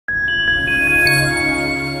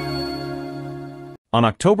On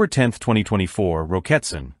October 10, 2024,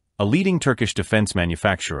 Roketsan, a leading Turkish defense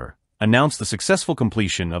manufacturer, announced the successful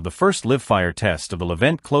completion of the first live-fire test of the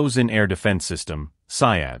Levent close-in air defense system,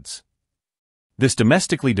 CIADS. This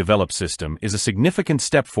domestically developed system is a significant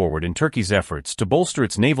step forward in Turkey's efforts to bolster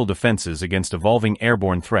its naval defenses against evolving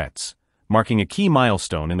airborne threats, marking a key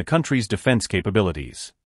milestone in the country's defense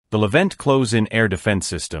capabilities. The Levent close-in air defense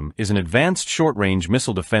system is an advanced short-range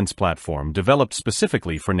missile defense platform developed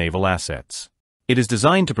specifically for naval assets. It is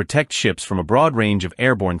designed to protect ships from a broad range of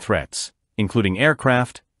airborne threats, including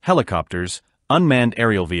aircraft, helicopters, unmanned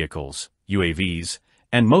aerial vehicles, UAVs,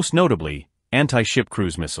 and most notably, anti-ship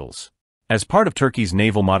cruise missiles. As part of Turkey's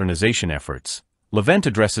naval modernization efforts, Levent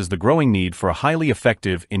addresses the growing need for a highly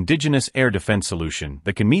effective indigenous air defense solution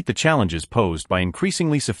that can meet the challenges posed by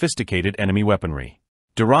increasingly sophisticated enemy weaponry.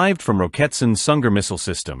 Derived from Roketsan's Sungur missile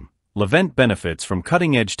system, Levent benefits from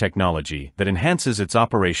cutting-edge technology that enhances its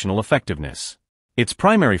operational effectiveness. Its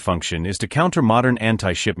primary function is to counter modern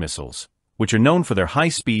anti-ship missiles, which are known for their high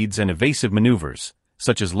speeds and evasive maneuvers,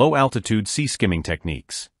 such as low-altitude sea-skimming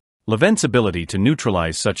techniques. Levent's ability to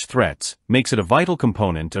neutralize such threats makes it a vital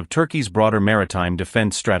component of Turkey's broader maritime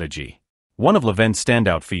defense strategy. One of Levent's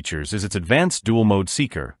standout features is its advanced dual-mode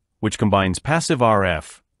seeker, which combines passive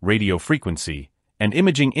RF, radio frequency, and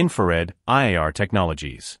imaging infrared (IR)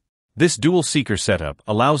 technologies. This dual seeker setup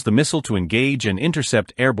allows the missile to engage and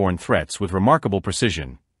intercept airborne threats with remarkable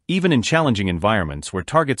precision, even in challenging environments where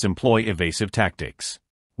targets employ evasive tactics.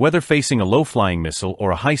 Whether facing a low-flying missile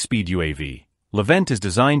or a high-speed UAV, Levent is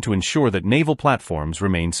designed to ensure that naval platforms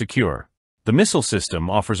remain secure. The missile system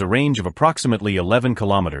offers a range of approximately 11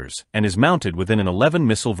 kilometers and is mounted within an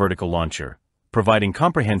 11-missile vertical launcher, providing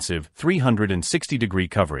comprehensive 360-degree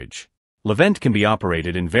coverage. Levent can be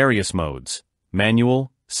operated in various modes: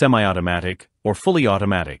 manual, semi-automatic, or fully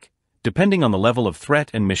automatic, depending on the level of threat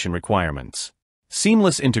and mission requirements.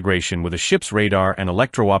 Seamless integration with a ship's radar and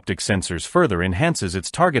electro-optic sensors further enhances its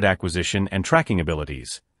target acquisition and tracking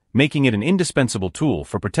abilities, making it an indispensable tool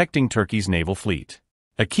for protecting Turkey's naval fleet.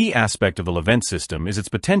 A key aspect of the Levent system is its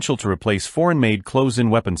potential to replace foreign-made close-in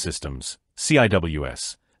weapon systems,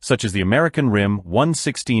 CIADS, such as the American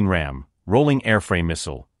RIM-116 RAM, rolling airframe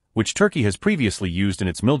missile, which Turkey has previously used in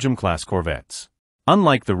its Milgem-class corvettes.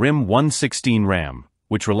 Unlike the RIM-116 RAM,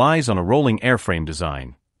 which relies on a rolling airframe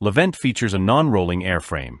design, Levent features a non-rolling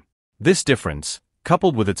airframe. This difference,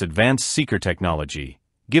 coupled with its advanced seeker technology,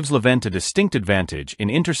 gives Levent a distinct advantage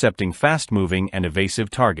in intercepting fast-moving and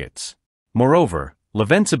evasive targets. Moreover,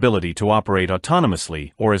 Levent's ability to operate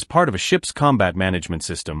autonomously or as part of a ship's combat management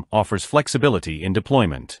system offers flexibility in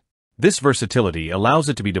deployment. This versatility allows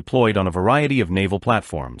it to be deployed on a variety of naval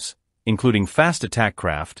platforms, including fast attack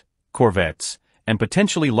craft, corvettes, and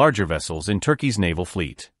potentially larger vessels in Turkey's naval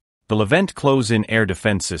fleet. The Levent close-in air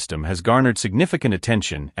defense system has garnered significant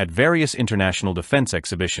attention at various international defense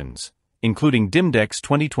exhibitions, including DIMDEX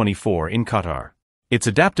 2024 in Qatar. Its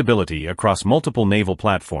adaptability across multiple naval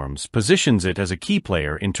platforms positions it as a key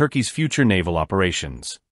player in Turkey's future naval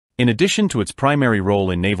operations. In addition to its primary role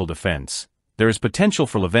in naval defense, there is potential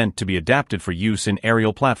for Levent to be adapted for use in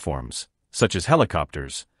aerial platforms, such as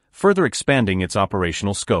helicopters, further expanding its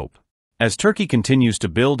operational scope. As Turkey continues to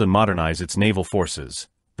build and modernize its naval forces,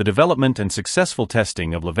 the development and successful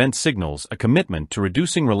testing of Levent signals a commitment to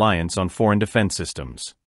reducing reliance on foreign defense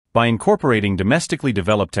systems. By incorporating domestically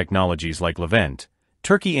developed technologies like Levent,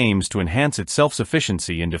 Turkey aims to enhance its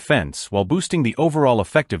self-sufficiency in defense while boosting the overall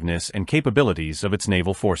effectiveness and capabilities of its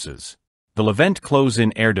naval forces. The Levent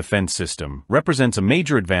close-in air defense system represents a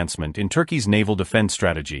major advancement in Turkey's naval defense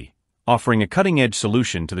strategy, offering a cutting-edge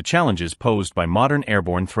solution to the challenges posed by modern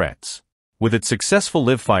airborne threats. With its successful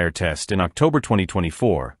live-fire test in October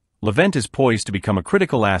 2024, Levent is poised to become a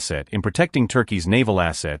critical asset in protecting Turkey's naval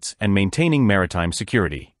assets and maintaining maritime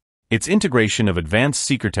security. Its integration of advanced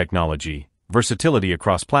seeker technology, versatility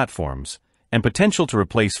across platforms, and potential to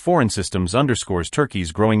replace foreign systems underscores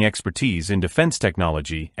Turkey's growing expertise in defense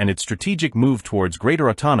technology and its strategic move towards greater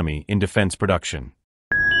autonomy in defense production.